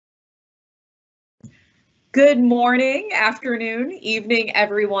Good morning, afternoon, evening,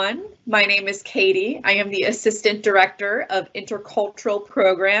 everyone. My name is Katie. I am the Assistant Director of Intercultural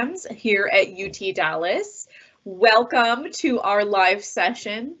Programs here at UT Dallas. Welcome to our live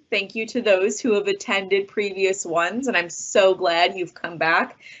session. Thank you to those who have attended previous ones, and I'm so glad you've come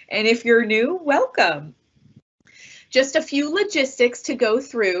back. And if you're new, welcome. Just a few logistics to go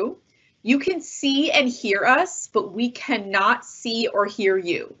through. You can see and hear us, but we cannot see or hear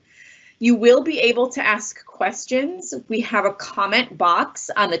you. You will be able to ask questions. We have a comment box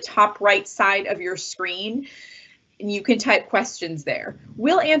on the top right side of your screen, and you can type questions there.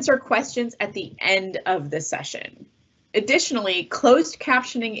 We'll answer questions at the end of the session. Additionally, closed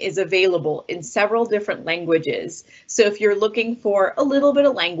captioning is available in several different languages. So if you're looking for a little bit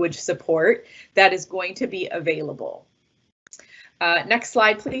of language support, that is going to be available. Next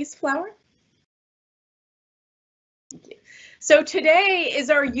slide, please, Flower. Thank you. So today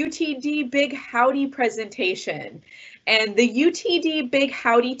is our UTD Big Howdy presentation, and the UTD Big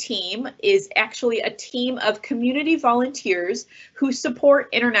Howdy team is actually a team of community volunteers who support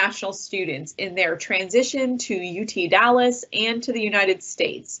international students in their transition to UT Dallas and to the United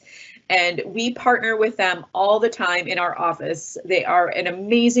States. And we partner with them all the time in our office. They are an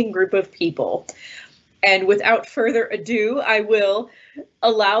amazing group of people. And without further ado, I will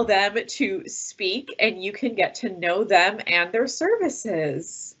allow them to speak and you can get to know them and their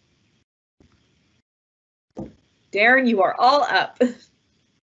services. Darren, you are all up.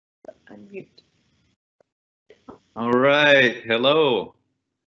 Unmute. All right, hello.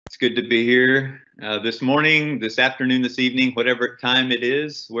 It's good to be here this morning, this afternoon, this evening, whatever time it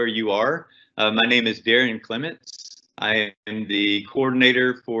is where you are. My name is Darren Clements. I am the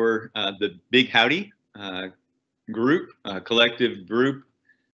coordinator for the Big Howdy group, collective group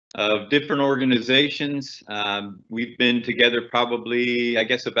of different organizations. We've been together probably, I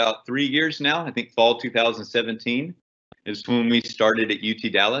guess, about 3 years now. I think fall 2017 is when we started at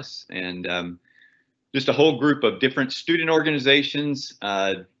UT Dallas, and just a whole group of different student organizations,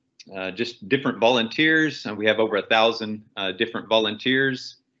 just different volunteers. We have over 1,000 different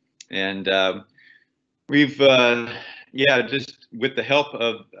volunteers, and we've just with the help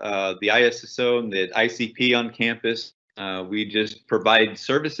of the ISSO and the ICP on campus, we just provide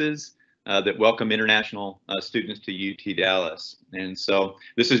services that welcome international students to UT Dallas. And so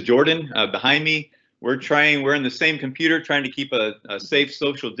this is Jordan behind me. We're in the same computer trying to keep a safe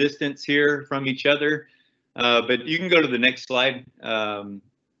social distance here from each other. But you can go to the next slide to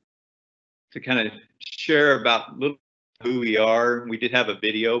kind of share about a little who we are. We did have a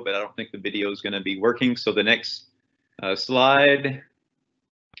video, but I don't think the video is going to be working. So the next slide, a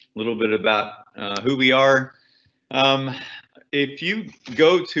little bit about who we are. If you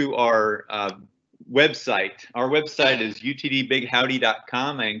go to our website is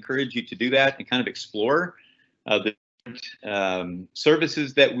utdbighowdy.com. I encourage you to do that and kind of explore the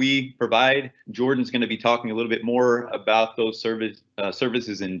services that we provide. Jordan's going to be talking a little bit more about those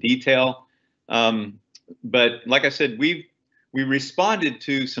services in detail. But like I said, we responded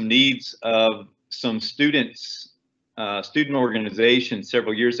to some needs of some student organizations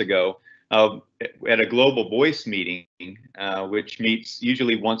several years ago at a Global Voice meeting, which meets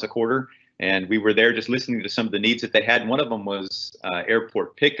usually once a quarter. And we were there just listening to some of the needs that they had. One of them was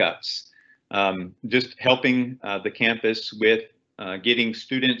airport pickups, just helping the campus with getting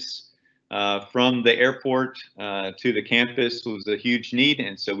students from the airport to the campus was a huge need.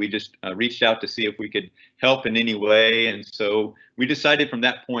 And so we just reached out to see if we could help in any way. And so we decided from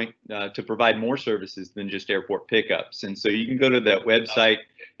that point to provide more services than just airport pickups. And so you can go to that website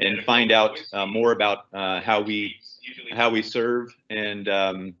and find out more about how we serve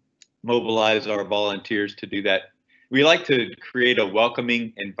and mobilize our volunteers to do that. We like to create a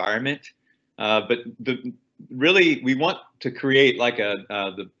welcoming environment, but really we want to create like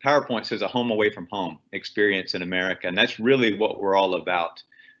the PowerPoint says, a home away from home experience in America, and that's really what we're all about.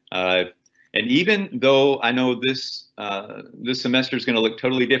 And even though I know this semester is going to look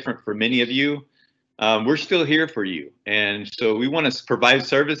totally different for many of you, we're still here for you. And so we want to provide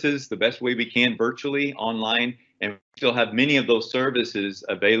services the best way we can virtually, online, and we still have many of those services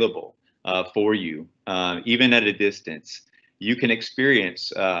available for you, even at a distance. You can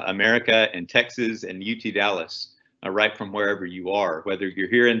experience America and Texas and UT Dallas right from wherever you are, whether you're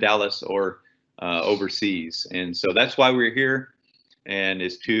here in Dallas or overseas. And so that's why we're here, and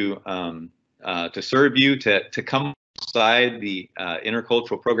is to serve you, to come alongside the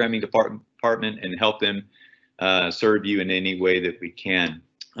intercultural programming department and help them serve you in any way that we can.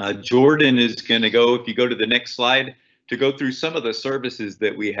 Jordan is going to go, if you go to the next slide, to go through some of the services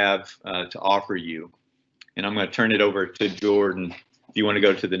that we have to offer you. And I'm going to turn it over to Jordan if you want to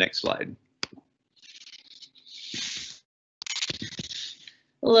go to the next slide.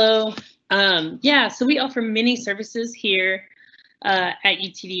 Hello. Yeah, so we offer many services here at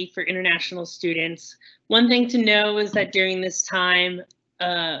UTD for international students. One thing to know is that during this time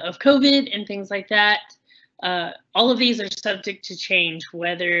of COVID and things like that, all of these are subject to change,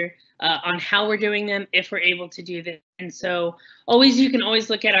 whether on how we're doing them, if we're able to do them. And so you can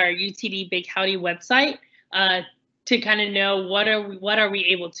always look at our UTD Big Howdy website to kind of know what are we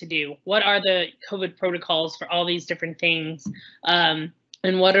able to do? What are the COVID protocols for all these different things?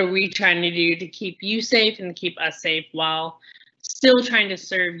 And what are we trying to do to keep you safe and keep us safe while still trying to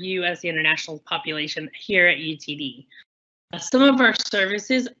serve you as the international population here at UTD. Some of our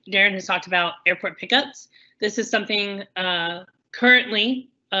services, Darren has talked about airport pickups. This is something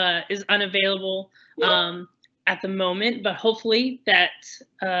currently is unavailable at the moment, but hopefully that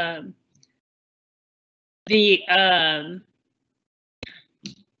that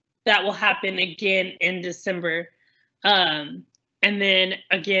will happen again in December. And then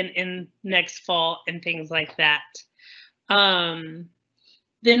again in next fall and things like that. Then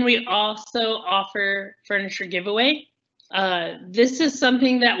we also offer furniture giveaway. This is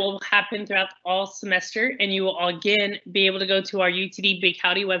something that will happen throughout all semester, and you will again be able to go to our UTD Big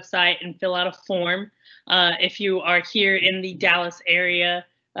Howdy website and fill out a form if you are here in the Dallas area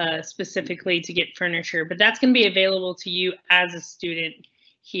specifically to get furniture. But that's going to be available to you as a student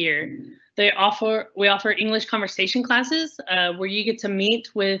here. We offer English conversation classes where you get to meet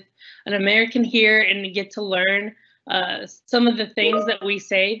with an American here and you get to learn some of the things that we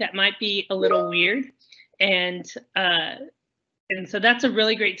say that might be a little weird. And so that's a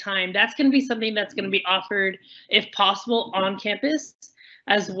really great time. That's going to be something that's going to be offered, if possible, on campus,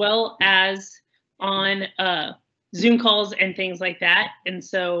 as well as on Zoom calls and things like that. And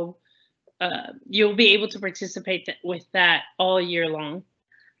so you'll be able to participate with that all year long.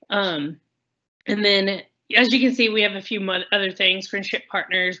 And then, as you can see, we have a few other things, friendship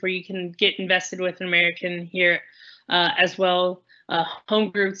partners, where you can get invested with an American here, as well, home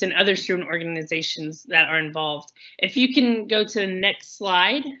groups and other student organizations that are involved. If you can go to the next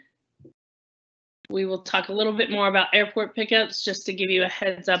slide, we will talk a little bit more about airport pickups, just to give you a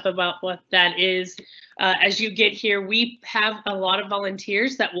heads up about what that is. As you get here, we have a lot of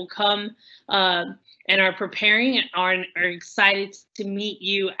volunteers that will come and are preparing and are excited to meet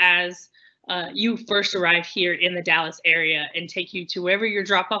you as you first arrive here in the Dallas area, and take you to wherever your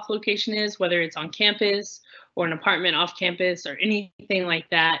drop-off location is, whether it's on campus or an apartment off campus or anything like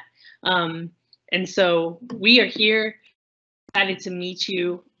that. And so we are here excited to meet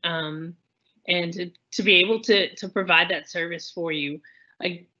you and to be able to provide that service for you.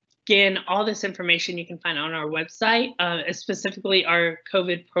 Again, all this information you can find on our website, specifically our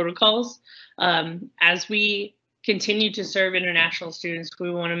COVID protocols. As we continue to serve international students, we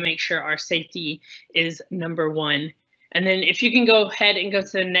want to make sure our safety is #1. And then if you can go ahead and go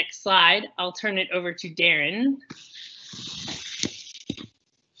to the next slide, I'll turn it over to Darren.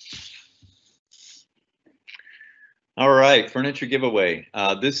 All right, furniture giveaway.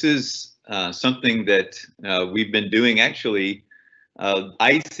 This is something that we've been doing. Actually,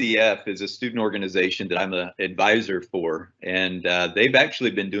 ICF is a student organization that I'm an advisor for, and they've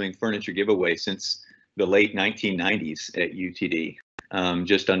actually been doing furniture giveaway since the late 1990s at UTD,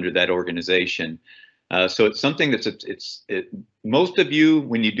 just under that organization. So it's something that's, most of you,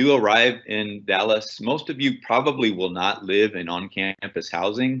 when you do arrive in Dallas, most of you probably will not live in on-campus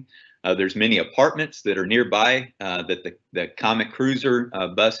housing. There's many apartments that are nearby that the Comet Cruiser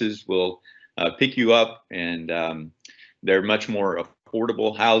buses will pick you up, and they're much more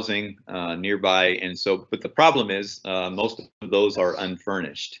affordable housing nearby. And so, but the problem is most of those are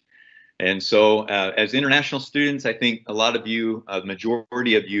unfurnished. And so as international students, I think a lot of you, a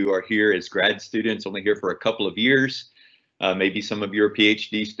majority of you are here as grad students, only here for a couple of years. Maybe some of you are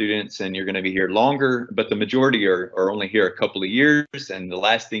PhD students and you're going to be here longer, but the majority are only here a couple of years. And the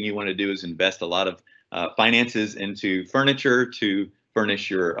last thing you want to do is invest a lot of finances into furniture to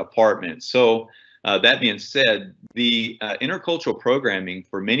furnish your apartment. So that being said, the intercultural programming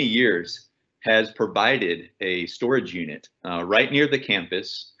for many years has provided a storage unit right near the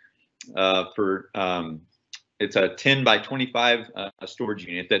campus. It's a 10 by 25 storage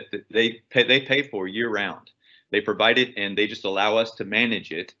unit that they pay for year round. They provide it and they just allow us to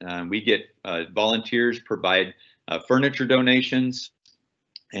manage it. We get volunteers provide furniture donations,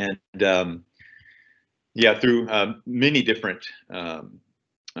 and yeah, through many different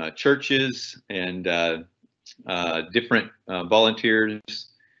churches and different volunteers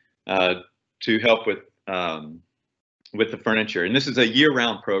to help with the furniture. And this is a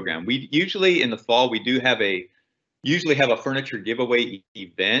year-round program. We usually in the fall we do have usually have a furniture giveaway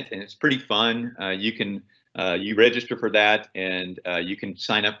event, and it's pretty fun. You can You register for that, and you can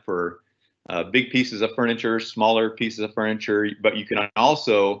sign up for big pieces of furniture, smaller pieces of furniture, but you can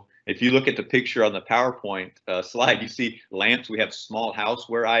also, if you look at the picture on the PowerPoint slide, you see lamps. We have small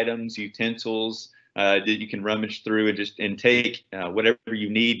houseware items, utensils that you can rummage through and take whatever you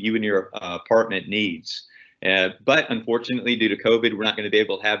need, you and your apartment needs. But unfortunately, due to COVID, we're not going to be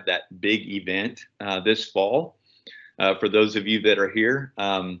able to have that big event this fall for those of you that are here.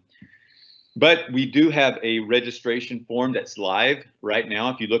 But we do have a registration form that's live right now.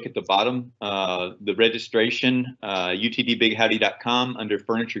 If you look at the bottom, the registration, utdbighowdy.com under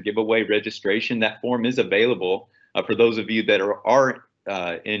furniture giveaway registration, that form is available for those of you that are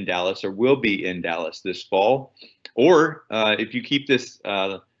in Dallas or will be in Dallas this fall. Or if you keep this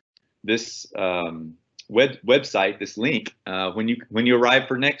website, this link, when you arrive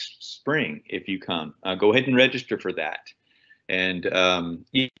for next spring, if you come, go ahead and register for that. And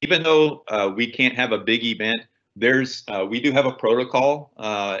even though we can't have a big event, we do have a protocol,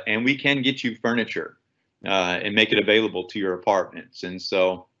 and we can get you furniture and make it available to your apartments. And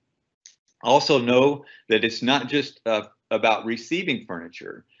so also know that it's not just about receiving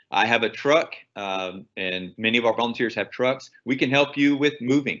furniture. I have a truck, and many of our volunteers have trucks. We can help you with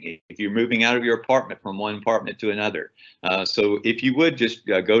moving if you're moving out of your apartment from one apartment to another. So if you would just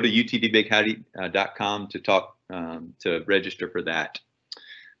go to utdbighowdy.com to register for that.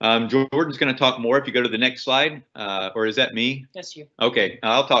 Jordan's going to talk more if you go to the next slide, or is that me? Yes, you. Okay,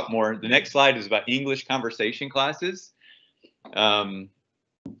 I'll talk more. The next slide is about English conversation classes.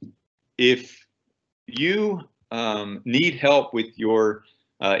 If you need help with your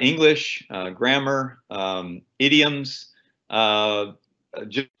English, grammar, idioms,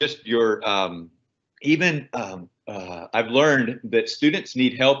 just your, I've learned that students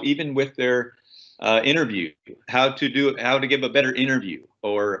need help even with their interview, how to give a better interview,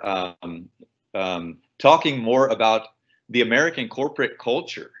 or talking more about the American corporate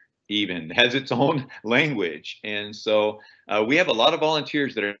culture even has its own language. And so we have a lot of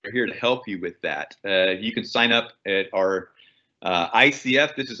volunteers that are here to help you with that. You can sign up at our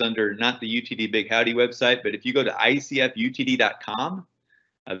ICF. This is under not the UTD Big Howdy website, but if you go to icfutd.com,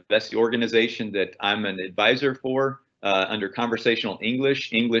 that's the organization that I'm an advisor for, under conversational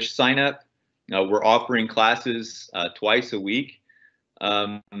English sign up. We're offering classes twice a week.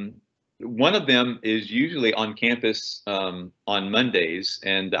 One of them is usually on campus on Mondays,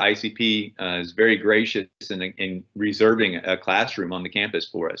 and the ICP is very gracious in reserving a classroom on the campus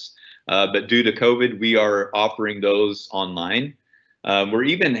for us. But due to COVID, we are offering those online.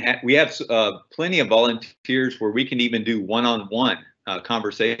 We have plenty of volunteers where we can even do one-on-one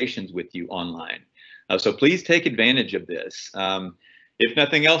conversations with you online. So please take advantage of this. If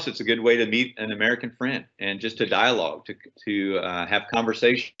nothing else, it's a good way to meet an American friend and just to dialogue, to have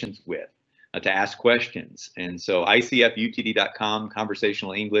conversations with, to ask questions. And so icfutd.com,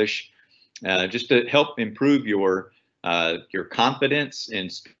 conversational English, just to help improve your confidence in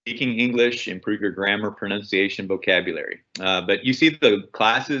speaking English, improve your grammar, pronunciation, vocabulary. But you see the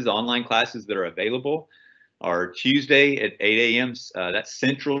classes, online classes that are available are Tuesday at 8 a.m. That's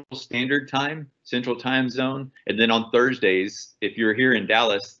Central Standard Time, Central Time Zone. And then on Thursdays, if you're here in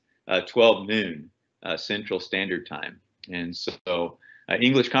Dallas, 12 noon Central Standard Time. And so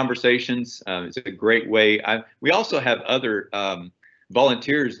English conversations is a great way. We also have other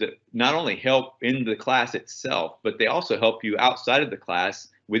volunteers that not only help in the class itself, but they also help you outside of the class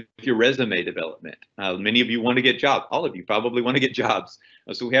with your resume development. Many of you want to get jobs. All of you probably want to get jobs.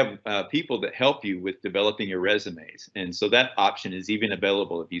 So we have people that help you with developing your resumes. And so that option is even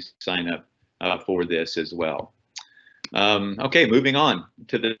available if you sign up for this as well. Okay, moving on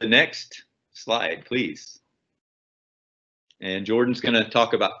to the next slide, please. And Jordan's going to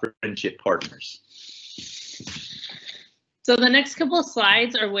talk about friendship partners. So the next couple of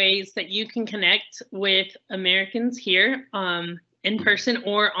slides are ways that you can connect with Americans here in person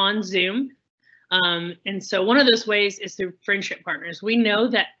or on Zoom. And so one of those ways is through friendship partners. We know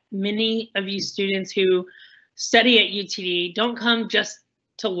that many of you students who study at UTD don't come just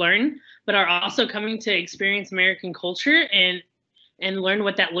to learn, but are also coming to experience American culture and learn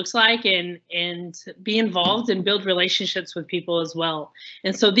what that looks like and be involved and build relationships with people as well.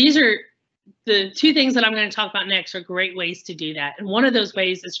 And so these are the two things that I'm going to talk about next are great ways to do that. And one of those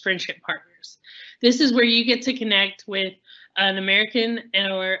ways is friendship partners. This is where you get to connect with an American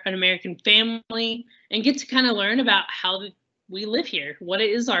or an American family and get to kind of learn about how we live here. What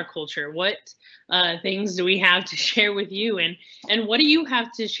is our culture? What things do we have to share with you? And what do you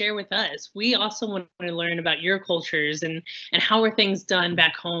have to share with us? We also want to learn about your cultures and how are things done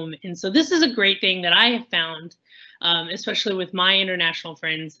back home. And so this is a great thing that I have found, especially with my international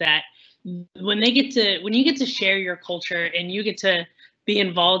friends, that when you get to share your culture and you get to be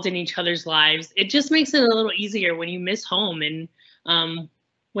involved in each other's lives, it just makes it a little easier when you miss home and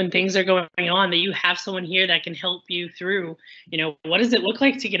when things are going on, that you have someone here that can help you through, what does it look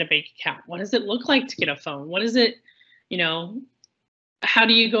like to get a bank account? What does it look like to get a phone? What is it, how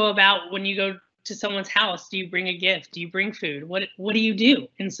do you go about when you go to someone's house? Do you bring a gift? Do you bring food? What do you do?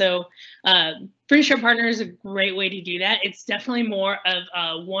 And so Friendship Partner is a great way to do that. It's definitely more of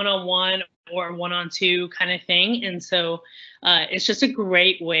a one-on-one or one-on-two kind of thing. And so it's just a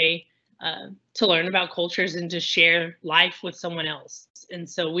great way to learn about cultures and to share life with someone else. And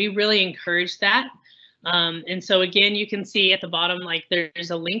so we really encourage that. And so again, you can see at the bottom, like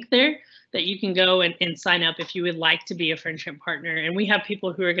there's a link there that you can go and sign up if you would like to be a Friendship Partner. And we have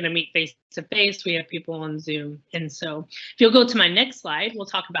people who are going to meet face to face. We have people on Zoom. And so if you'll go to my next slide, we'll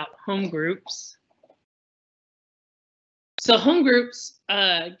talk about home groups. So home groups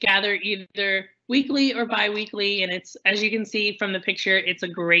gather either weekly or bi-weekly, and it's, as you can see from the picture, it's a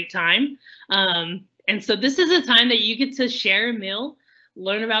great time. And so this is a time that you get to share a meal,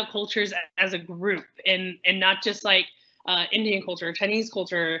 learn about cultures as a group, and not just like Indian culture, Chinese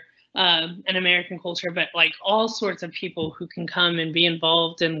culture, and American culture, but like all sorts of people who can come and be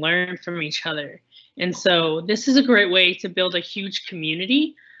involved and learn from each other. And so this is a great way to build a huge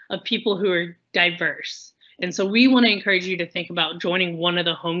community of people who are diverse. And so we want to encourage you to think about joining one of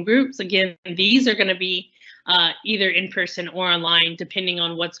the home groups. Again, these are going to be either in person or online, depending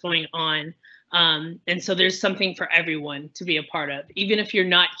on what's going on. And so there's something for everyone to be a part of. Even if you're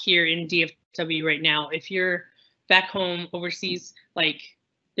not here in DFW right now, if you're back home overseas, like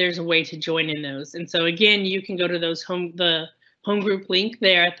there's a way to join in those. And so again, you can go to the home group link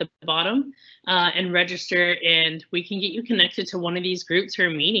there at the bottom and register, and we can get you connected to one of these groups or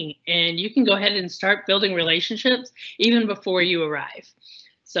a meeting, and you can go ahead and start building relationships even before you arrive.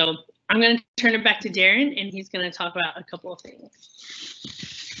 So I'm going to turn it back to Darren, and he's going to talk about a couple of things.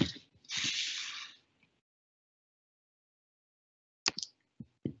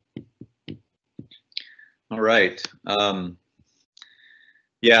 All right.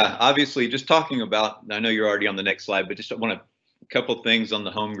 Yeah, obviously, just talking about, I know you're already on the next slide, but just want a couple things on the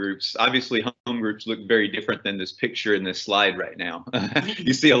home groups. Obviously, home groups look very different than this picture in this slide right now.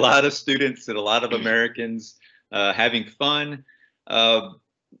 You see a lot of students and a lot of Americans having fun,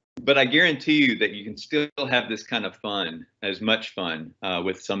 but I guarantee you that you can still have this kind of fun, as much fun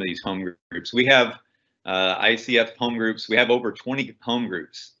with some of these home groups. We have ICF home groups. We have over 20 home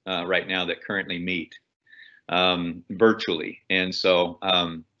groups right now that currently meet virtually. And so,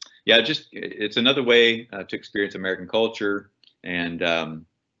 yeah, it's another way to experience American culture and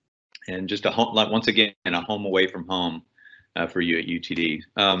just a home, like once again, a home away from home for you at UTD.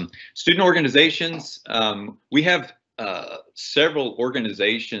 Student organizations, we have several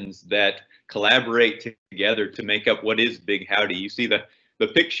organizations that collaborate together to make up what is Big Howdy. You see the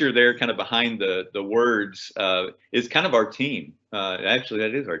picture there kind of behind the words is kind of our team. Actually,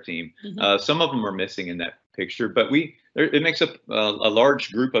 that is our team. Mm-hmm. Some of them are missing in that picture, but it makes up a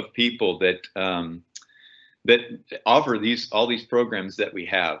large group of people that that offer all these programs that we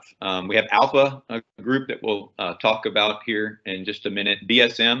have. We have Alpha, a group that we'll talk about here in just a minute.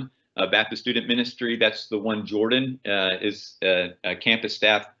 BSM, Baptist Student Ministry, that's the one Jordan is campus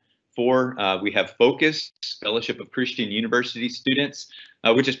staff for. We have Focus, Fellowship of Christian University Students,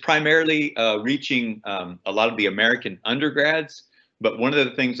 which is primarily reaching a lot of the American undergrads. But one of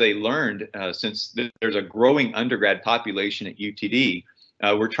the things they learned, since there's a growing undergrad population at UTD,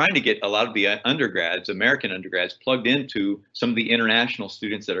 we're trying to get a lot of the undergrads, American undergrads, plugged into some of the international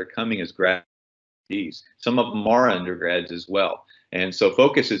students that are coming as graduates. Some of them are undergrads as well. And so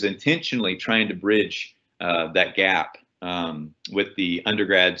Focus is intentionally trying to bridge that gap with the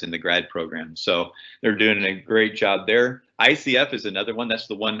undergrads and the grad program. So they're doing a great job there. ICF is another one. That's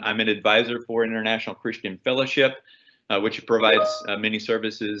the one I'm an advisor for, International Christian Fellowship, which provides many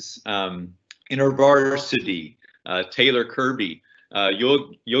services. InterVarsity, Taylor Kirby.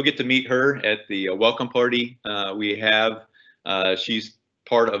 You'll get to meet her at the welcome party we have. She's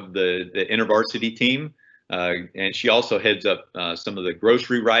part of the InterVarsity team, and she also heads up some of the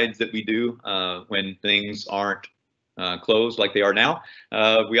grocery rides that we do when things aren't closed like they are now.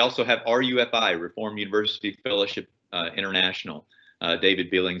 We also have RUFI, Reformed University Fellowship International, David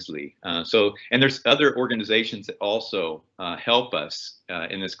Billingsley. And there's other organizations that also help us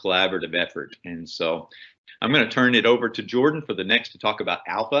in this collaborative effort. And so I'm going to turn it over to Jordan for the next to talk about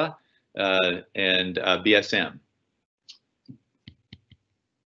Alpha and BSM.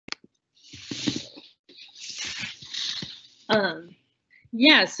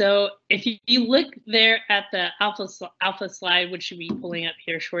 Yeah, so if you look there at the alpha slide, which should be pulling up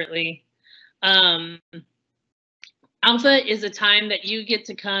here shortly, Alpha is a time that you get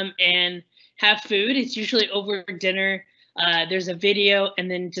to come and have food. It's usually over dinner. There's a video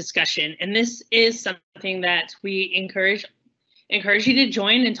and then discussion. And this is something that we encourage you to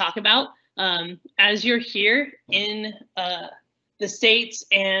join and talk about. As you're here in the States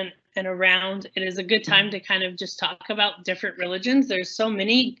and around, it is a good time to kind of just talk about different religions. There's so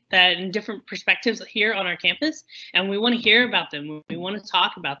many and different perspectives here on our campus, and we want to hear about them. We want to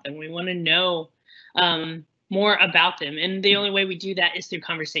talk about them. We want to know more about them. And the only way we do that is through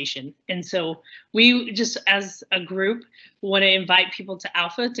conversation. And so we just, as a group, want to invite people to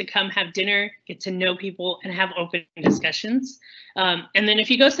Alpha to come have dinner, get to know people, and have open discussions. And then if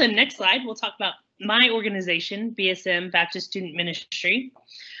you go to the next slide, we'll talk about my organization, BSM, Baptist Student Ministry.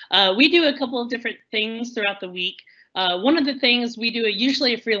 We do a couple of different things throughout the week. One of the things we do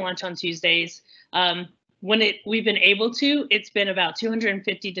usually a free lunch on Tuesdays. When we've been able to, it's been about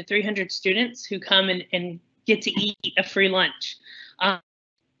 250 to 300 students who come and get to eat a free lunch.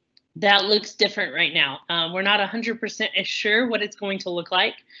 That looks different right now. We're not 100% sure what it's going to look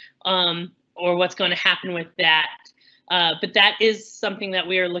like or what's going to happen with that. But that is something that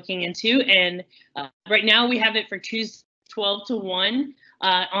we are looking into. And right now we have it for Tuesday, 12 to 1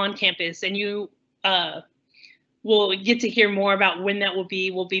 on campus. And you will get to hear more about when that will be.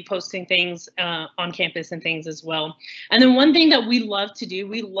 We'll be posting things on campus and things as well. And then one thing that we love to do,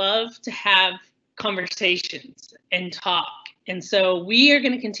 we love to have conversations and talk. And so we are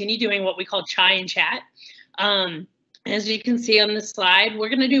going to continue doing what we call chai and chat. As you can see on the slide, we're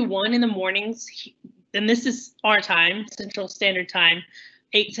going to do one in the mornings, and this is our time, Central Standard Time,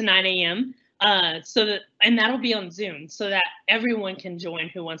 8 to 9 a.m. And that'll be on Zoom so that everyone can join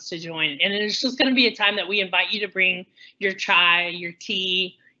who wants to join. And it's just going to be a time that we invite you to bring your chai, your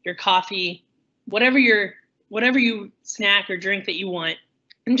tea, your coffee, whatever you snack or drink that you want,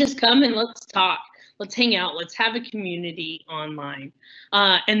 and just come and let's talk. Let's hang out. Let's have a community online.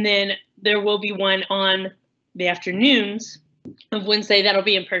 And then there will be one on the afternoons of Wednesday that'll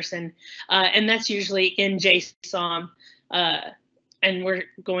be in person. And that's usually in JSOM. And we're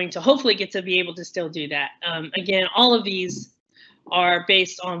going to hopefully get to be able to still do that. Again, all of these are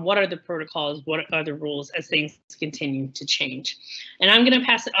based on what are the protocols, what are the rules as things continue to change. And I'm going to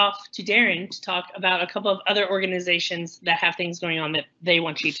pass it off to Darren to talk about a couple of other organizations that have things going on that they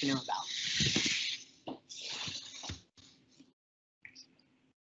want you to know about.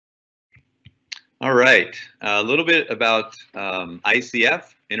 All right, a little bit about ICF,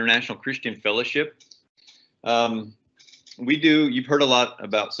 International Christian Fellowship. You've heard a lot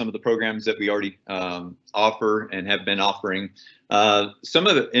about some of the programs that we already offer and have been offering. Some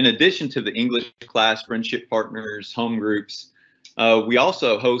of it, in addition to the English class, friendship partners, home groups, we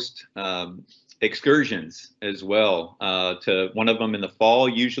also host excursions as well. To one of them in the fall,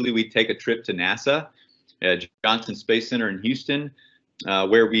 usually we take a trip to NASA at Johnson Space Center in Houston,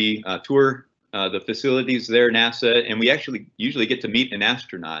 where we tour the facilities there, NASA, and we actually usually get to meet an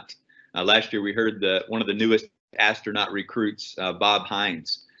astronaut. Last year we heard that one of the newest astronaut recruits, Bob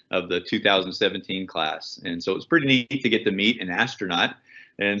Hines of the 2017 class. And so it's pretty neat to get to meet an astronaut.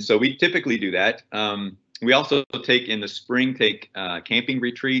 And so we typically do that. We also in the spring, take camping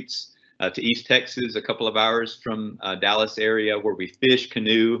retreats to East Texas, a couple of hours from Dallas area, where we fish,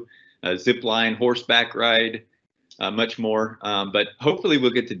 canoe, zip line, horseback ride, much more. But hopefully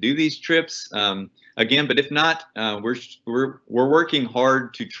we'll get to do these trips again. But if not, we're working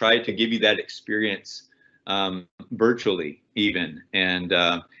hard to try to give you that experience virtually, even. And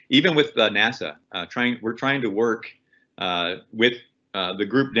even with NASA, we're trying to work with the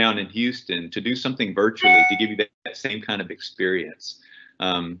group down in Houston to do something virtually to give you that same kind of experience.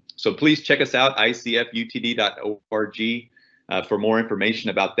 So please check us out, icfutd.org, for more information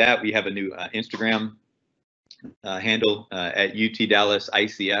about that. We have a new Instagram handle at UT Dallas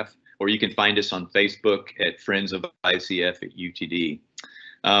ICF, or you can find us on Facebook at Friends of ICF at UTD.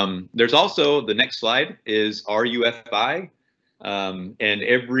 There's also, the next slide is RUFI, and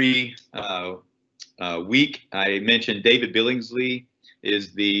every week I mentioned David Billingsley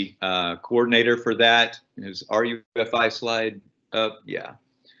is the coordinator for that. Is RUFI slide up? Yeah.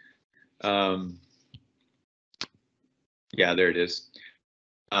 Yeah, there it is.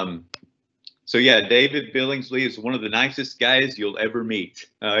 So yeah, David Billingsley is one of the nicest guys you'll ever meet.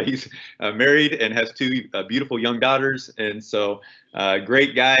 He's married and has two beautiful young daughters, and so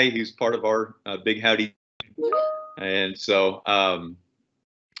great guy. He's part of our Big Howdy And so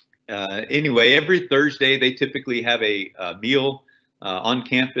anyway, every Thursday they typically have a meal on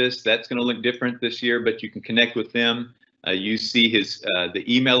campus. That's going to look different this year, but you can connect with them. You see the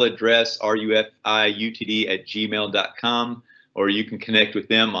email address, rufiutd@gmail.com, or you can connect with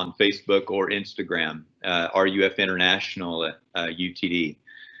them on Facebook or Instagram, RUF International at UTD.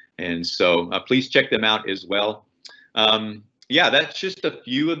 And so please check them out as well. Yeah, that's just a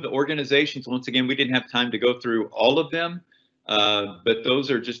few of the organizations. Once again, we didn't have time to go through all of them, but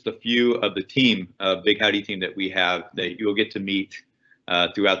those are just a few of the team, Big Howdy team that we have that you'll get to meet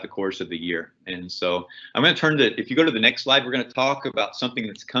throughout the course of the year. And so I'm going to turn to, if you go to the next slide, we're going to talk about something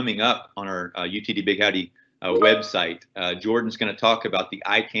that's coming up on our UTD Big Howdy website. Jordan's going to talk about the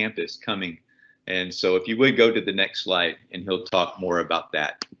iCampus coming. And so if you would go to the next slide, and he'll talk more about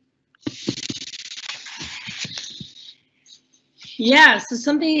that. Yeah, so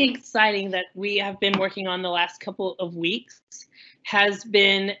something exciting that we have been working on the last couple of weeks has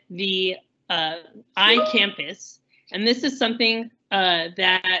been the iCampus. And this is something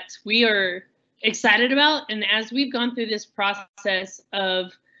that we are excited about. And as we've gone through this process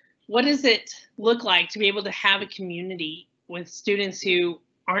of what does it look like to be able to have a community with students who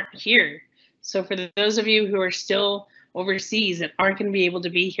aren't here. So for those of you who are still overseas and aren't going to be able to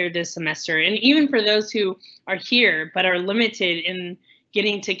be here this semester, and even for those who are here but are limited in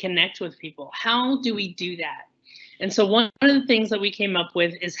getting to connect with people, how do we do that? And so one of the things that we came up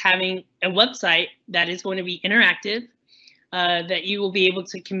with is having a website that is going to be interactive, that you will be able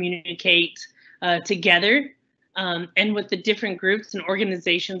to communicate together and with the different groups and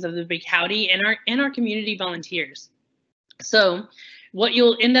organizations of the Big Howdy and our community volunteers. So what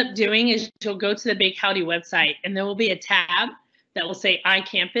you'll end up doing is you'll go to the Big Howdy website, and there will be a tab that will say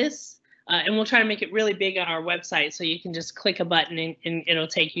iCampus, and we'll try to make it really big on our website so you can just click a button and it'll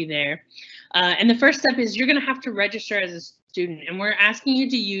take you there. And the first step is you're going to have to register as a student, and we're asking you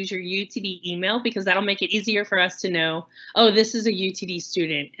to use your UTD email because that'll make it easier for us to know, oh, this is a UTD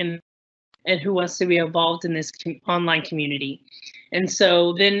student and who wants to be involved in this online community. And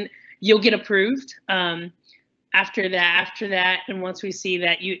so then you'll get approved. After that, and once we see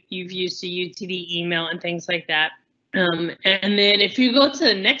that you've used a UTD email and things like that. And then if you go to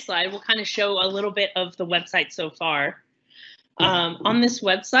the next slide, we'll kind of show a little bit of the website so far. On this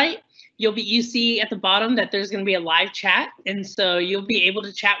website, you see at the bottom that there's going to be a live chat. And so you'll be able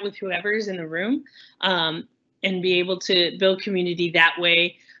to chat with whoever's in the room and be able to build community that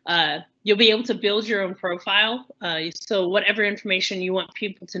way. You'll be able to build your own profile. So whatever information you want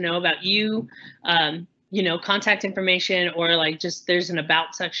people to know about you, you know, contact information, or like just there's an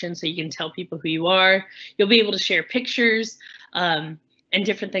about section so you can tell people who you are. You'll be able to share pictures and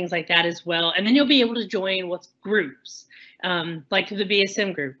different things like that as well. And then you'll be able to join what's groups, like the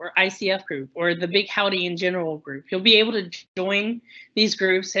BSM group or ICF group or the Big Howdy in general group. You'll be able to join these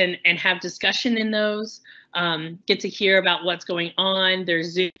groups and have discussion in those, get to hear about what's going on.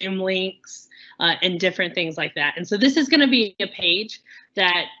 There's Zoom links and different things like that. And so this is going to be a page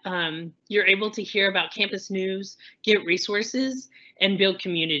that you're able to hear about campus news, get resources, and build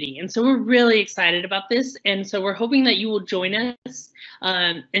community. And so we're really excited about this. And so we're hoping that you will join us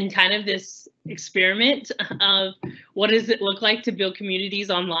in kind of this experiment of what does it look like to build communities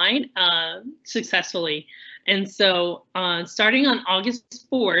online successfully. And so starting on August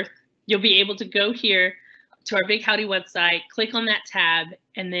 4th, you'll be able to go here to our Big Howdy website, click on that tab,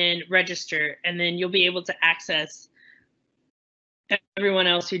 and then register. And then you'll be able to access everyone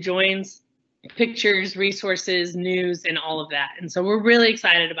else who joins, pictures, resources, news, and all of that. And so we're really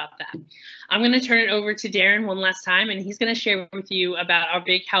excited about that. I'm going to turn it over to Darren one last time, and he's going to share with you about our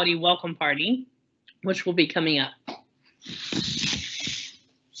Big Howdy welcome party, which will be coming up.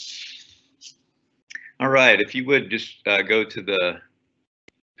 All right, if you would just go to the,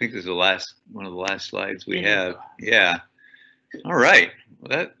 I think this is one of the last slides we have. Yeah. All right.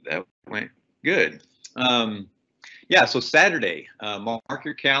 Well, that went good. Yeah, so Saturday, mark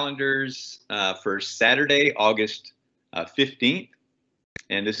your calendars for Saturday, August 15th.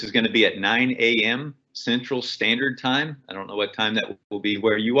 And this is going to be at 9 a.m. Central Standard Time. I don't know what time that will be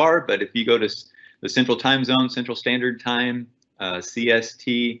where you are, but if you go to the Central Time Zone, Central Standard Time,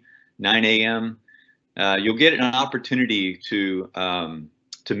 CST, 9 a.m., you'll get an opportunity to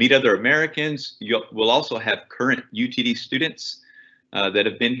meet other Americans. We'll also have current UTD students that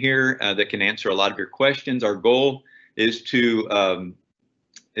have been here that can answer a lot of your questions. Our goal is to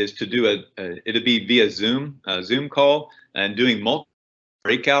do it'll be via Zoom, a Zoom call, and doing multiple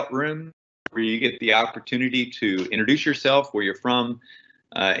breakout room where you get the opportunity to introduce yourself, where you're from,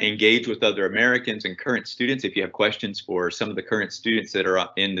 engage with other Americans and current students. If you have questions for some of the current students that are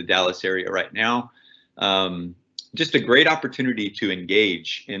in the Dallas area right now, just a great opportunity to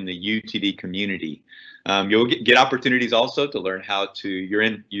engage in the UTD community. You'll get opportunities also to learn how to,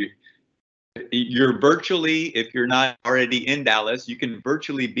 you're virtually, if you're not already in Dallas, you can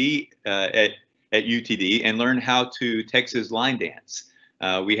virtually be at UTD and learn how to Texas line dance.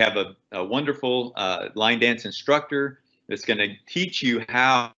 We have a wonderful line dance instructor that's going to teach you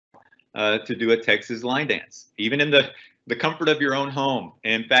how to do a Texas line dance, even in the comfort of your own home.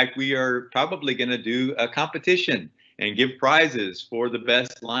 In fact, we are probably going to do a competition and give prizes for the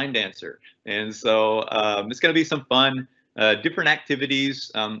best line dancer. And so it's going to be some fun, different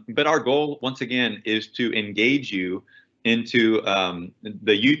activities. But our goal, once again, is to engage you into the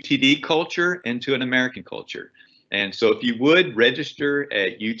UTD culture, into an American culture. And so if you would register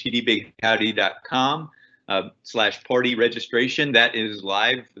at utdbighowdy.com /party registration, that is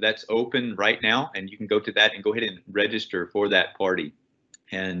live, that's open right now, and you can go to that and go ahead and register for that party.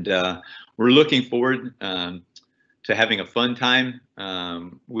 And we're looking forward to having a fun time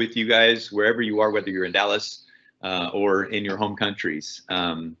with you guys wherever you are, whether you're in Dallas or in your home countries.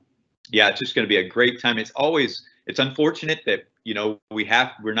 Yeah, it's just going to be a great time. It's unfortunate that, you know, we're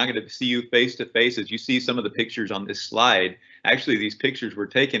not going to see you face to face. As you see some of the pictures on this slide, actually these pictures were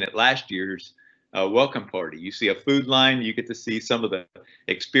taken at last year's welcome party. You see a food line, you get to see some of the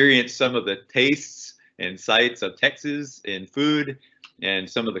experience, some of the tastes and sights of Texas in food and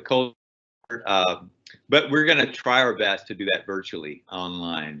some of the culture. But we're going to try our best to do that virtually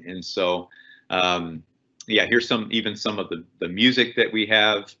online. And so, yeah, here's even some of the music that we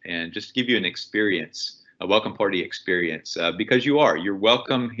have, and just give you an experience, a welcome party experience, because you're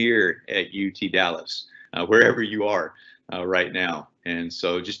welcome here at UT Dallas, wherever you are right now. And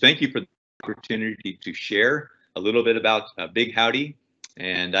so just thank you for the opportunity to share a little bit about Big Howdy.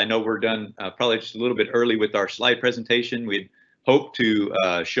 And I know we're done probably just a little bit early with our slide presentation. We'd hope to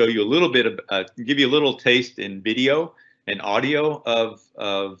show you a little bit of, give you a little taste in video and audio of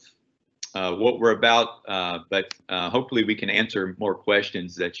what we're about, but hopefully we can answer more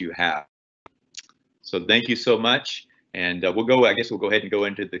questions that you have. So thank you so much, and I guess we'll go ahead and go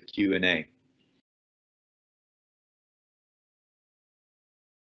into the Q&A.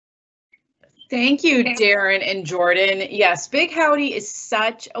 Thank you, Darren and Jordan. Yes, Big Howdy is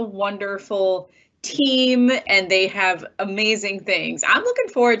such a wonderful team, and they have amazing things. I'm looking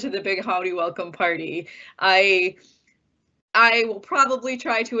forward to the Big Howdy welcome party. I will probably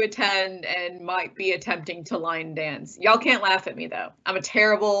try to attend and might be attempting to line dance. Y'all can't laugh at me though. I'm a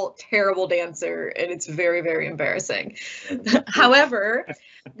terrible, terrible dancer, and it's very, very embarrassing. However,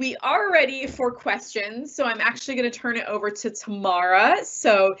 we are ready for questions, so I'm actually going to turn it over to Tamara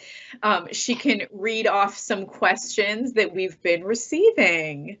so she can read off some questions that we've been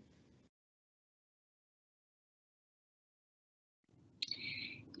receiving.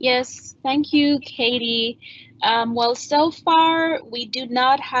 Yes, thank you, Katie. Well, so far, we do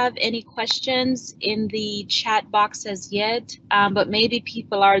not have any questions in the chat box as yet, but maybe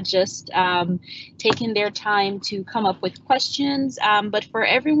people are just taking their time to come up with questions. But for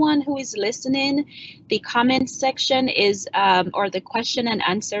everyone who is listening, the comment section is, or the question and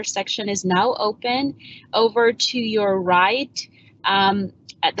answer section is now open. Over to your right,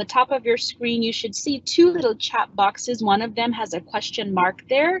 at the top of your screen, you should see two little chat boxes. One of them has a question mark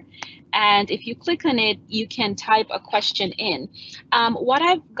there. And if you click on it, you can type a question in. What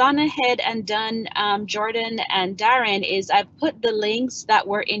I've gone ahead and done, Jordan and Darren, is I've put the links that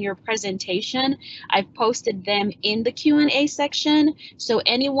were in your presentation. I've posted them in the Q&A section. So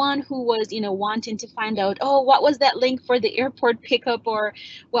anyone who was, wanting to find out, oh, what was that link for the airport pickup, or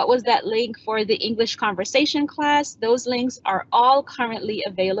what was that link for the English conversation class? Those links are all currently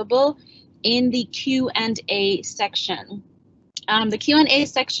available in the Q&A section. The Q&A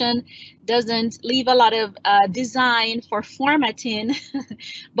section doesn't leave a lot of design for formatting,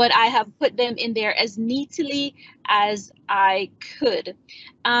 but I have put them in there as neatly as I could.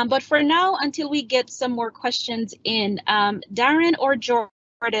 But for now, until we get some more questions in, Darren or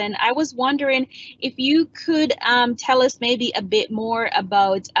Jordan, I was wondering if you could tell us maybe a bit more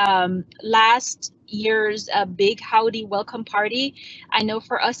about last year's Big Howdy welcome party. I know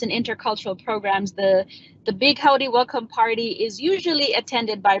for us in intercultural programs, the Big Howdy welcome party is usually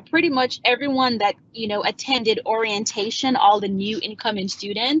attended by pretty much everyone that, attended orientation, all the new incoming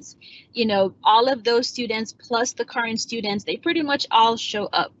students, all of those students plus the current students, they pretty much all show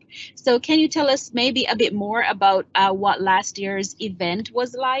up. So can you tell us maybe a bit more about what last year's event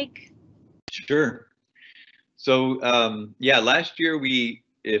was like? Sure. So yeah, last year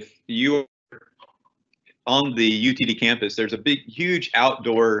if you on the UTD campus, there's a huge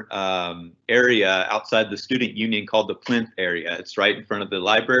outdoor area outside the student union called the Plinth area. It's right in front of the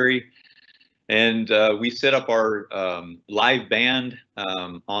library. And we set up our live band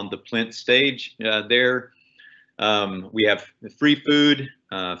on the plinth stage there. We have free food,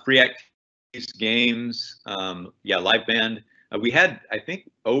 free activities, games, yeah, live band. We had, I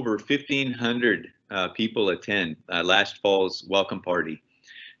think, over 1,500 people attend last fall's welcome party.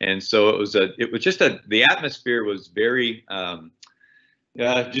 And so it was just the atmosphere was very,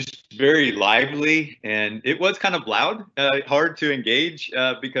 just very lively, and it was kind of loud, hard to engage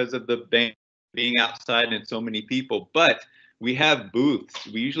because of the band being outside and so many people. But we have booths.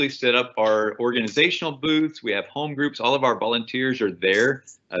 We usually set up our organizational booths. We have home groups. All of our volunteers are there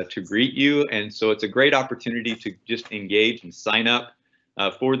to greet you. And so it's a great opportunity to just engage and sign up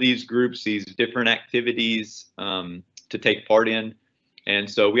for these groups, these different activities to take part in. And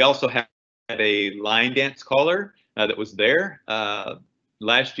so we also had a line dance caller that was there.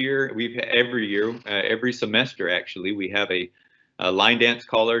 Last year, every semester, actually, we have a line dance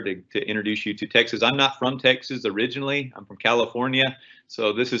caller to introduce you to Texas. I'm not from Texas originally. I'm from California.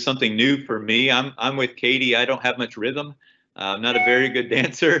 So this is something new for me. I'm with Katie. I don't have much rhythm. I'm not a very good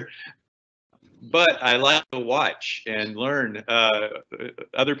dancer, but I like to watch and learn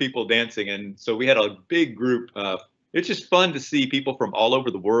other people dancing. And so we had a big group. It's just fun to see people from all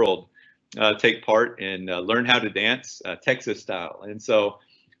over the world take part and learn how to dance Texas style. And so,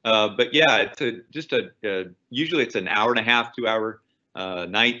 but yeah, it's usually it's an hour and a half, 2 hour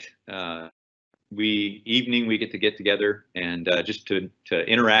night. Evening we get together and just to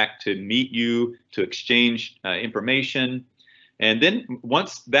interact, to meet you, to exchange information. And then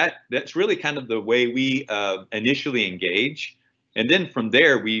once that's really kind of the way we initially engage. And then from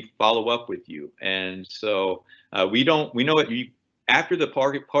there we follow up with you. And so we know after the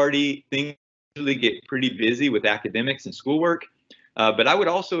party, things usually get pretty busy with academics and schoolwork. But I would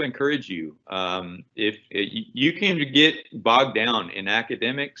also encourage you, if you can get bogged down in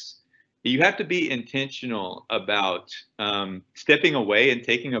academics, you have to be intentional about stepping away and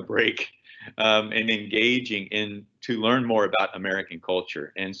taking a break and engaging to learn more about American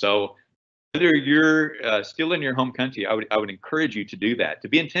culture. And so whether you're still in your home country, I would encourage you to do that, to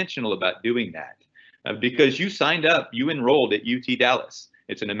be intentional about doing that. Because you signed up, you enrolled at UT Dallas.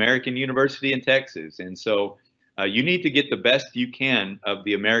 It's an American university in Texas. And so you need to get the best you can of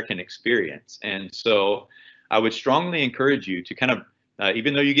the American experience. And so I would strongly encourage you to kind of,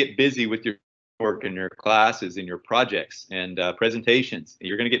 even though you get busy with your work and your classes and your projects and presentations,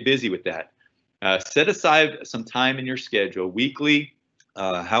 you're going to get busy with that. Set aside some time in your schedule, weekly,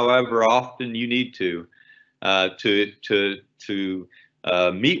 however often you need to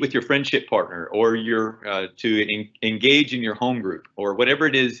meet with your friendship partner or to engage in your home group or whatever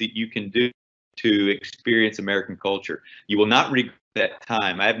it is that you can do to experience American culture. You will not regret that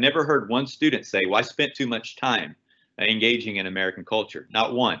time. I have never heard one student say, well, I spent too much time engaging in American culture.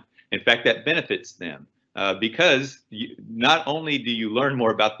 Not one. In fact, that benefits them because not only do you learn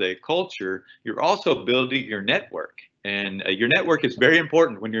more about the culture, you're also building your network. And your network is very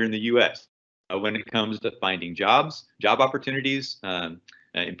important when you're in the U.S. When it comes to finding jobs, job opportunities,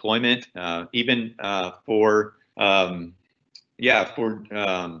 employment, even for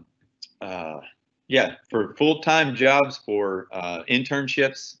full-time jobs, for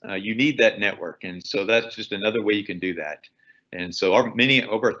internships, you need that network. And so that's just another way you can do that. And so over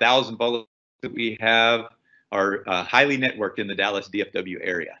 1,000 volunteers that we have are highly networked in the Dallas DFW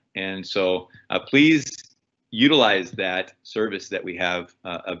area. And so please utilize that service that we have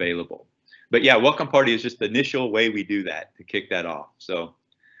available. But yeah, welcome party is just the initial way we do that to kick that off. So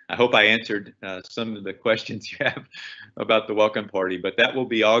I hope I answered some of the questions you have about the welcome party, but that will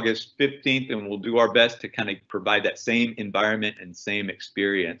be August 15th, and we'll do our best to kind of provide that same environment and same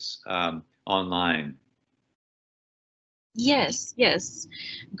experience online. Yes, yes.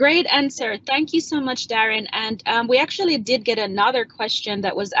 Great answer. Thank you so much, Darren. And we actually did get another question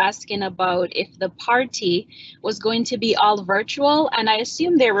that was asking about if the party was going to be all virtual. And I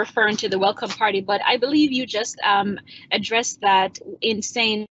assume they're referring to the welcome party, but I believe you just addressed that in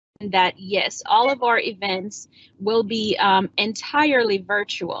saying that, yes, all of our events will be entirely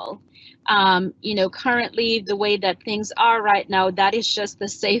virtual. Currently the way that things are right now, that is just the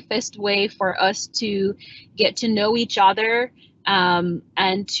safest way for us to get to know each other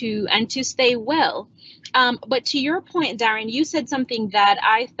and to stay well. But to your point, Darren, you said something that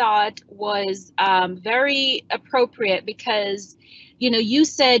I thought was very appropriate because you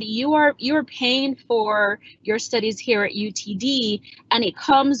said you're paying for your studies here at UTD, and it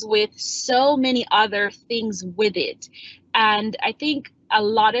comes with so many other things with it. And I think a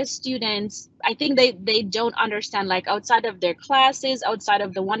lot of students, I think they don't understand, like, outside of their classes, outside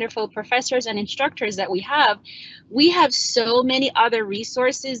of the wonderful professors and instructors that we have so many other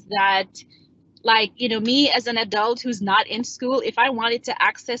resources that like, you know, me as an adult who's not in school, if I wanted to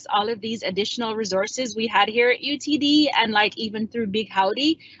access all of these additional resources we had here at UTD and like even through Big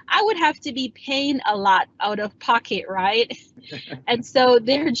Howdy, I would have to be paying a lot out of pocket, right? And so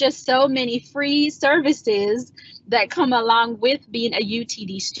there are just so many free services that come along with being a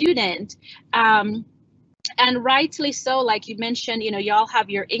UTD student. And rightly so, like you mentioned, you know, y'all have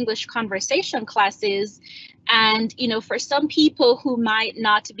your English conversation classes. And, you know, for some people who might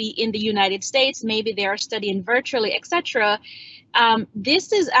not be in the United States, maybe they are studying virtually, etc.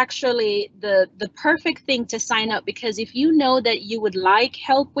 This is actually the perfect thing to sign up, because if you know that you would like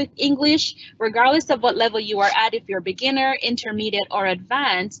help with English, regardless of what level you are at, if you're beginner, intermediate, or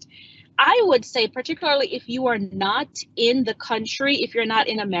advanced, I would say, particularly if you are not in the country, if you're not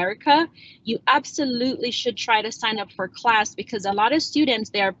in America, you absolutely should try to sign up for class, because a lot of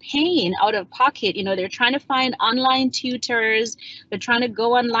students, they're paying out of pocket. You know, they're trying to find online tutors, they're trying to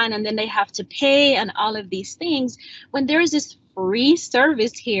go online, and then they have to pay and all of these things, when there is this free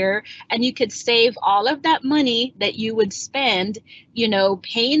service here, and you could save all of that money that you would spend, you know,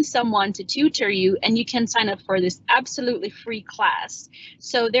 paying someone to tutor you, and you can sign up for this absolutely free class.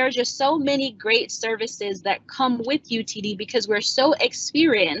 So there are just so many great services that come with UTD, because we're so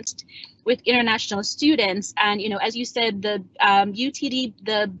experienced with international students. And, you know, as you said, the UTD,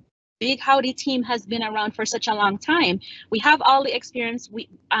 the Big Howdy team has been around for such a long time. We have all the experience.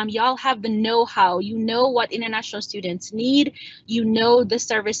 Y'all have the know-how. You know what international students need. You know the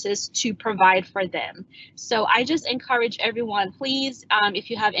services to provide for them. So I just encourage everyone, please,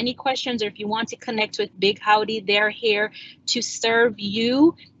 if you have any questions or if you want to connect with Big Howdy, they're here to serve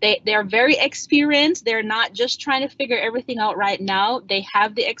you. They're very experienced. They're not just trying to figure everything out right now. They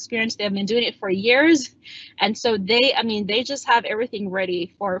have the experience. They've been doing it for years. And so they just have everything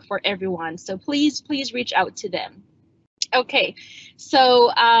ready for everyone. So please reach out to them. Okay,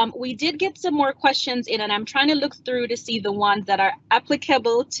 so we did get some more questions in, and I'm trying to look through to see the ones that are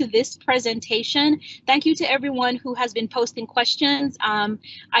applicable to this presentation. Thank you to everyone who has been posting questions.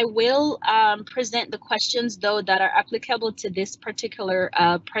 I will present the questions, though, that are applicable to this particular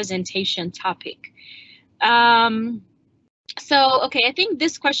presentation topic. So, okay, I think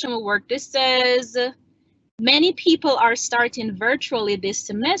this question will work. This says, many people are starting virtually this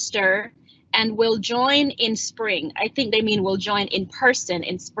semester and will join in spring. I think they mean will join in person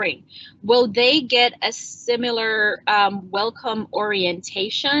in spring. Will they get a similar welcome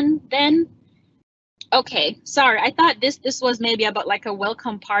orientation then? Okay, sorry, I thought this was maybe about like a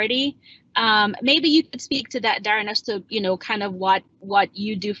welcome party. Maybe you could speak to that, Darren, as to, you know, kind of what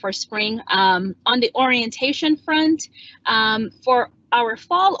you do for spring. On the orientation front, for our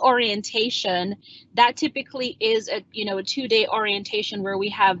fall orientation, that typically is a 2-day orientation where we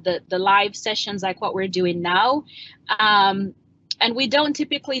have the live sessions like what we're doing now. And we don't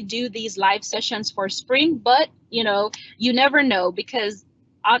typically do these live sessions for spring, but you never know, because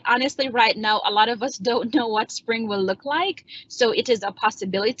honestly, right now, a lot of us don't know what spring will look like. So it is a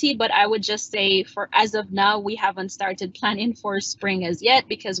possibility, but I would just say for as of now, we haven't started planning for spring as yet,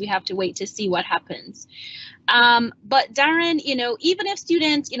 because we have to wait to see what happens. But Darren, even if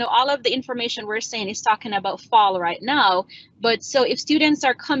students, all of the information we're saying is talking about fall right now, but so if students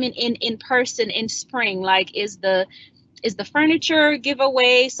are coming in person in spring, like is the furniture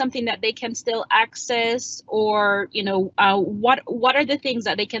giveaway something that they can still access, or what are the things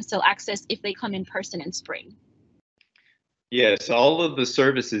that they can still access if they come in person in spring? Yes, all of the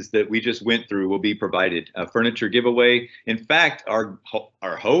services that we just went through will be provided. A furniture giveaway. In fact, our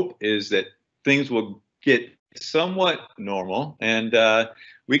hope is that things will get somewhat normal, and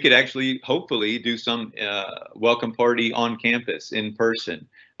we could actually hopefully do some welcome party on campus in person.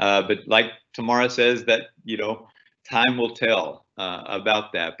 But like Tamara says, that time will tell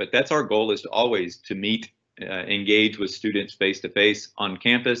about that. But that's our goal, is always to meet, engage with students face to face on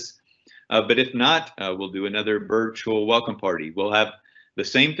campus. But if not, we'll do another virtual welcome party. We'll have the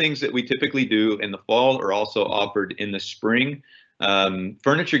same things that we typically do in the fall are also offered in the spring.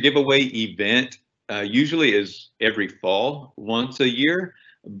 Furniture giveaway event usually is every fall, once a year,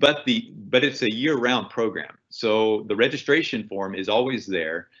 but it's a year-round program. So the registration form is always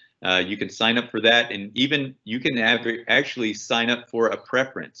there. You can sign up for that, and even you can actually sign up for a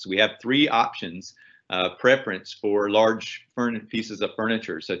preference. We have 3 options. Preference for large pieces of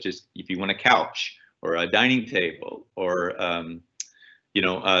furniture, such as if you want a couch or a dining table or a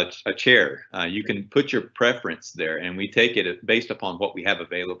chair. You can put your preference there, and we take it based upon what we have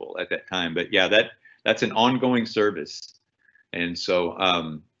available at that time. But yeah, that's an ongoing service. And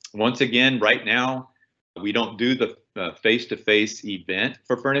so once again, right now, we don't do the face-to-face event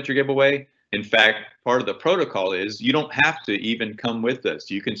for furniture giveaway. In fact, part of the protocol is you don't have to even come with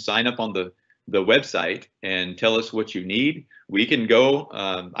us. You can sign up on the the website and tell us what you need. We can go,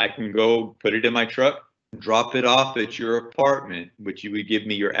 I can go put it in my truck, drop it off at your apartment, which you would give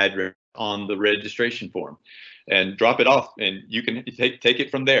me your address on the registration form, and drop it off, and you can take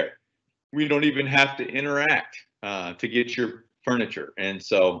it from there. We don't even have to interact to get your furniture. And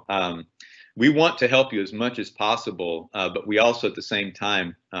so we want to help you as much as possible, but we also at the same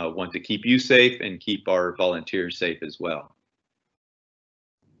time want to keep you safe and keep our volunteers safe as well.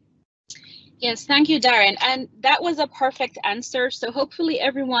 Yes, thank you, Darren. And that was a perfect answer. So hopefully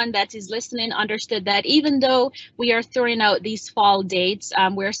everyone that is listening understood that even though we are throwing out these fall dates,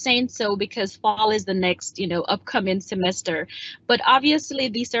 we're saying so because fall is the next, upcoming semester. But obviously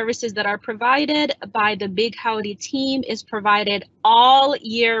these services that are provided by the Big Howdy team is provided all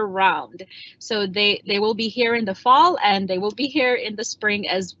year round. So they will be here in the fall and they will be here in the spring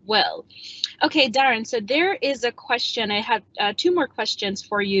as well. Okay, Darren, so there is a question. I have two more questions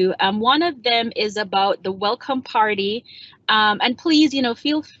for you. One of them is about the welcome party. And please,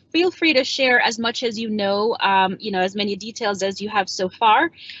 feel free to share as much as as many details as you have so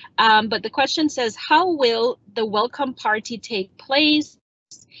far. But the question says, how will the welcome party take place?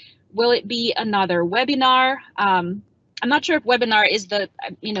 Will it be another webinar? I'm not sure if webinar is the,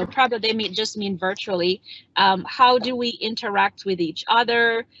 probably they just mean virtually. How do we interact with each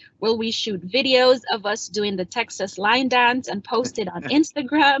other? Will we shoot videos of us doing the Texas line dance and post it on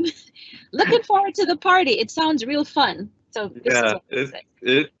Instagram? Looking forward to the party. It sounds real fun. So this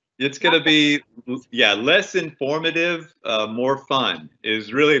it's going to be, less informative, more fun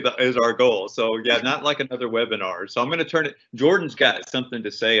is really is our goal. So not like another webinar. So I'm going to turn it, Jordan's got something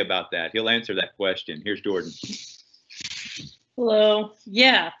to say about that. He'll answer that question. Here's Jordan. Hello.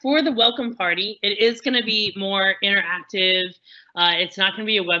 Yeah, for the welcome party, it is going to be more interactive. It's not going to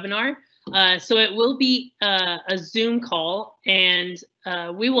be a webinar. So it will be a Zoom call, and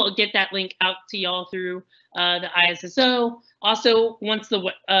we will get that link out to y'all through the ISSO. Also, once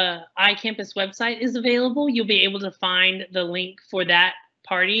the iCampus website is available, you'll be able to find the link for that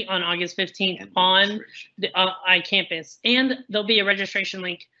party on August 15th on the iCampus. And there'll be a registration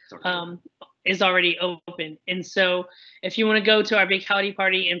link is already open. And so if you want to go to our Big Howdy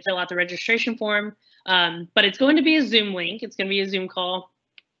party and fill out the registration form, but it's going to be a Zoom link. It's going to be a Zoom call.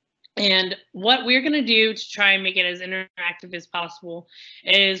 And what we're going to do to try and make it as interactive as possible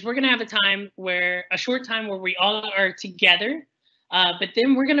is we're going to have a short time where we all are together, but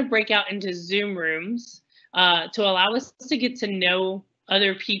then we're going to break out into Zoom rooms to allow us to get to know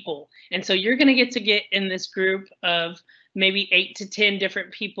other people. And so you're going to get in this group of maybe 8 to 10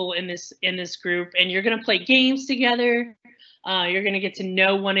 different people in this group, and you're going to play games together. You're going to get to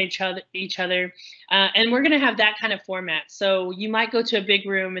know each other, and we're going to have that kind of format. So you might go to a big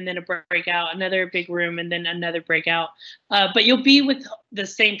room and then a breakout, another big room, and then another breakout. But you'll be with the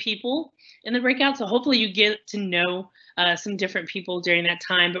same people in the breakout. So hopefully you get to know some different people during that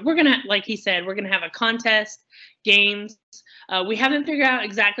time. But we're going to, like he said, we're going to have a contest, games. We haven't figured out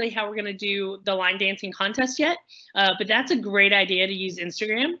exactly how we're going to do the line dancing contest yet, but that's a great idea to use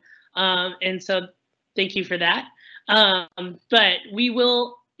Instagram. And so thank you for that. But we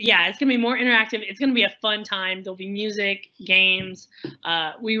will, it's going to be more interactive. It's going to be a fun time. There'll be music, games.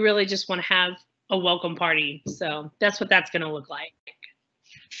 We really just want to have a welcome party. So that's what that's going to look like.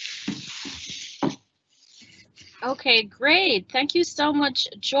 Okay, great. Thank you so much,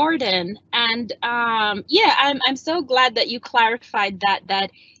 Jordan. And I'm so glad that you clarified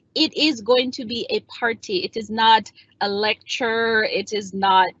that it is going to be a party. It is not a lecture. It is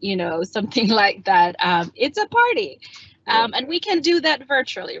not, something like that. It's a party. And we can do that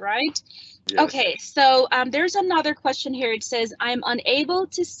virtually, right? Yes. Okay, so there's another question here. It says, I'm unable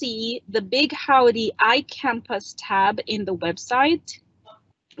to see the Big Howdy iCampus tab in the website.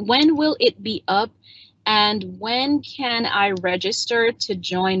 When will it be up? And when can I register to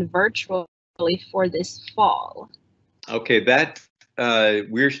join virtually for this fall? Okay,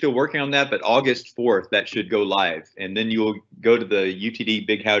 we're still working on that, but August 4th, that should go live. And then you'll go to the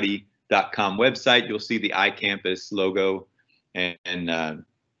UTDBigHowdy.com website. You'll see the iCampus logo and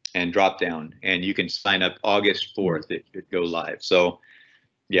drop down, and you can sign up August 4th. It should go live. So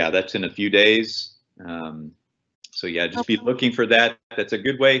that's in a few days. Just be looking for that. That's a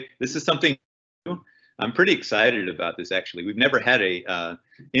good way. This is something new. I'm pretty excited about this, actually. We've never had a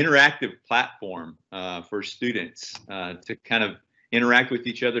interactive platform for students to kind of interact with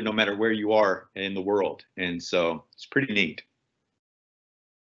each other no matter where you are in the world. And so it's pretty neat.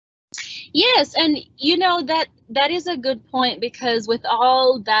 Yes, and that is a good point, because with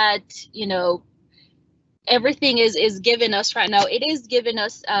all that, everything is giving us right now, it is giving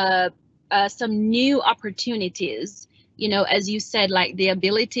us some new opportunities, you know, as you said, like the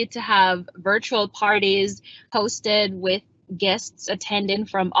ability to have virtual parties hosted with guests attending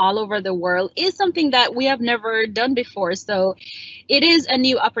from all over the world is something that we have never done before. So it is a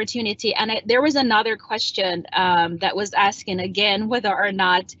new opportunity. And there was another question that was asking again whether or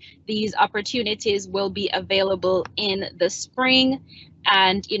not these opportunities will be available in the spring.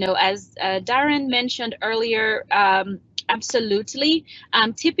 And, you know, as Darren mentioned earlier, absolutely.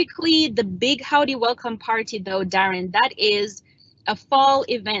 Typically, the Big Howdy Welcome Party, though, Darren, that is a fall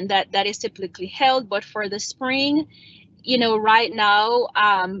event that is typically held. But for the spring, you know, right now,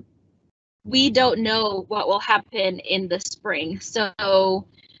 we don't know what will happen in the spring. So,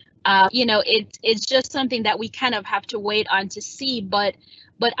 you know, it's just something that we kind of have to wait on to see. But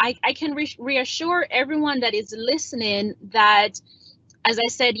I can reassure everyone that is listening that, as I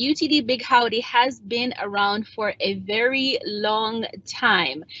said, UTD Big Howdy has been around for a very long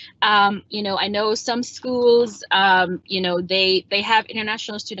time. You know, I know some schools, you know, they have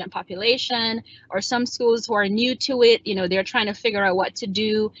international student population, or some schools who are new to it, you know, they're trying to figure out what to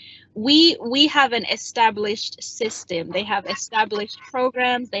do. We have an established system. They have established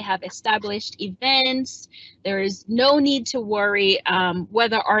programs, they have established events. There is no need to worry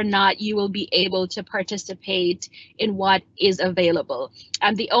whether or not you will be able to participate in what is available.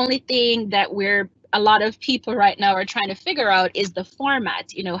 The only thing that a lot of people right now are trying to figure out is the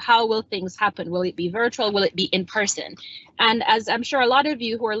format. You know, how will things happen? Will it be virtual? Will it be in person? And as I'm sure a lot of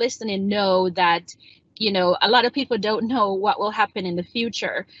you who are listening know that, you know, a lot of people don't know what will happen in the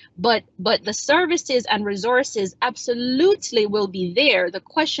future, but the services and resources absolutely will be there. The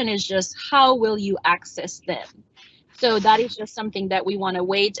question is just, how will you access them? So that is just something that we want to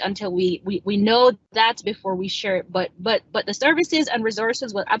wait until we know that before we share it. But the services and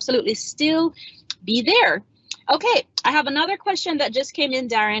resources will absolutely still be there. Okay, I have another question that just came in,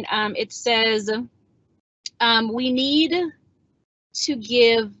 Darren. It says, we need to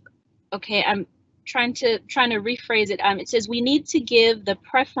give, okay, I'm trying to rephrase it. It says we need to give the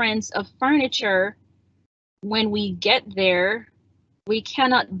preference of furniture when we get there. We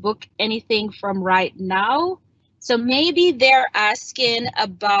cannot book anything from right now. So maybe they're asking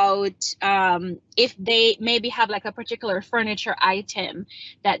about if they maybe have like a particular furniture item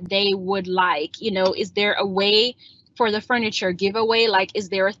that they would like. You know, is there a way for the furniture giveaway? Like, is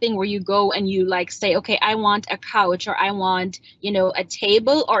there a thing where you go and you like say, okay, I want a couch, or I want, you know, a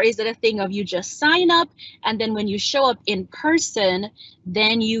table? Or is it a thing of you just sign up and then when you show up in person,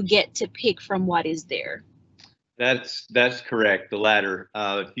 then you get to pick from what is there? That's correct, the latter.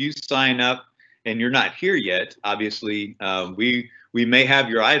 If you sign up and you're not here yet, obviously we may have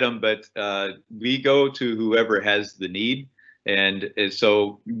your item, but we go to whoever has the need, and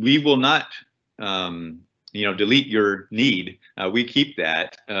so we will not you know, delete your need. We keep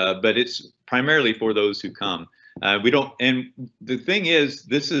that, but it's primarily for those who come. We don't, and the thing is,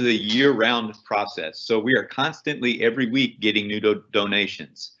 this is a year-round process, so we are constantly every week getting new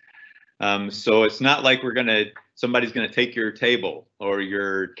donations. So it's not like somebody's gonna take your table or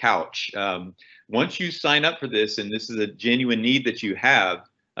your couch. Once you sign up for this, and this is a genuine need that you have,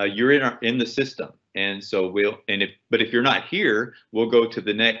 you're in the system. And so but if you're not here, we'll go to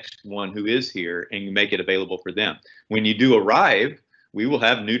the next one who is here and make it available for them. When you do arrive, we will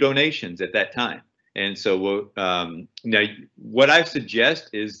have new donations at that time. And so now what I suggest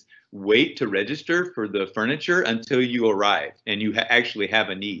is wait to register for the furniture until you arrive and you actually have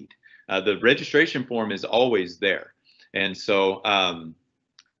a need. The registration form is always there. And so,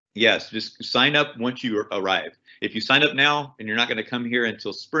 yes, just sign up once you arrive. If you sign up now and you're not going to come here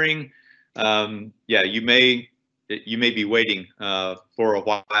until spring, yeah, you may be waiting for a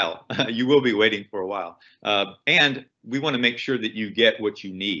while. You will be waiting for a while. And we want to make sure that you get what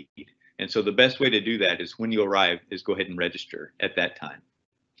you need. And so the best way to do that is when you arrive is go ahead and register at that time.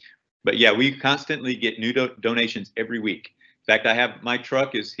 But yeah, we constantly get new donations every week. In fact, my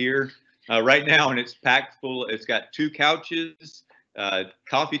truck is here right now and it's packed full. It's got 2 couches,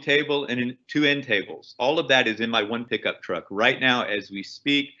 coffee table, and 2 end tables. All of that is in my one pickup truck right now as we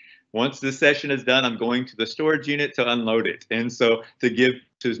speak. Once this session is done, I'm going to the storage unit to unload it, and so to give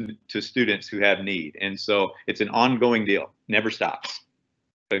to students who have need. And so it's an ongoing deal, never stops.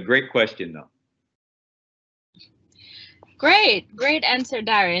 A great question, though. Great answer,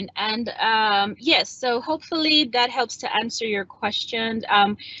 Darren. And yes, so hopefully that helps to answer your question.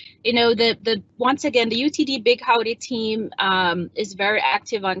 You know, once again, the UTD Big Howdy team is very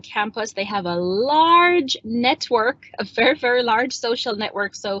active on campus. They have a large network, a very, very large social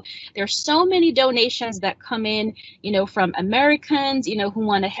network. So there's so many donations that come in, you know, from Americans, you know, who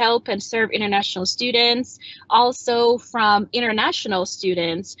want to help and serve international students, also from international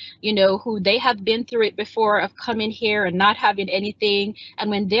students, you know, who they have been through it before of coming here and not having anything. And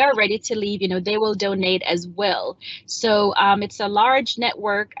when they're ready to leave, you know, they will donate as well. So it's a large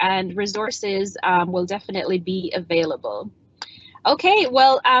network, and resources will definitely be available. Okay,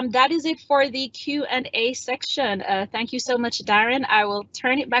 well, that is it for the Q&A section. Thank you so much, Darren. I will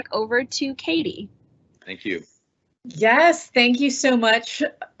turn it back over to Katie. Thank you. Yes, thank you so much,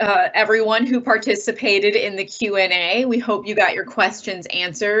 everyone who participated in the Q&A. We hope you got your questions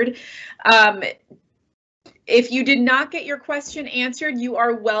answered. If you did not get your question answered, you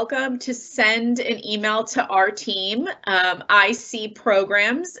are welcome to send an email to our team,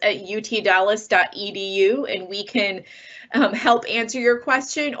 icprograms@utdallas.edu, and we can help answer your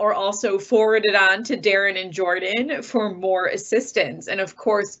question or also forward it on to Darren and Jordan for more assistance. And of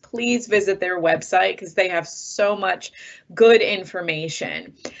course, please visit their website because they have so much good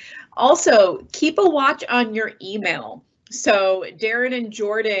information. Also, keep a watch on your email. So Darren and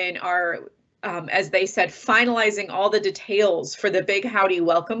Jordan are as they said, finalizing all the details for the Big Howdy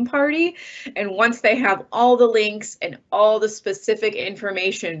welcome party. And once they have all the links and all the specific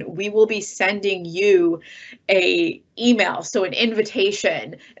information, we will be sending you an email, so an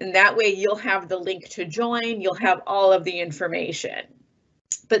invitation, and that way you'll have the link to join, you'll have all of the information.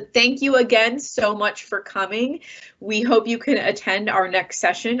 But thank you again so much for coming. We hope you can attend our next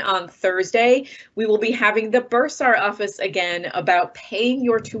session on Thursday. We will be having the Bursar office again about paying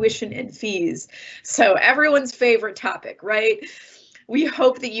your tuition and fees. So everyone's favorite topic, right? We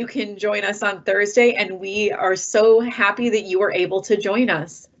hope that you can join us on Thursday, and we are so happy that you were able to join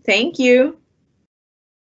us. Thank you.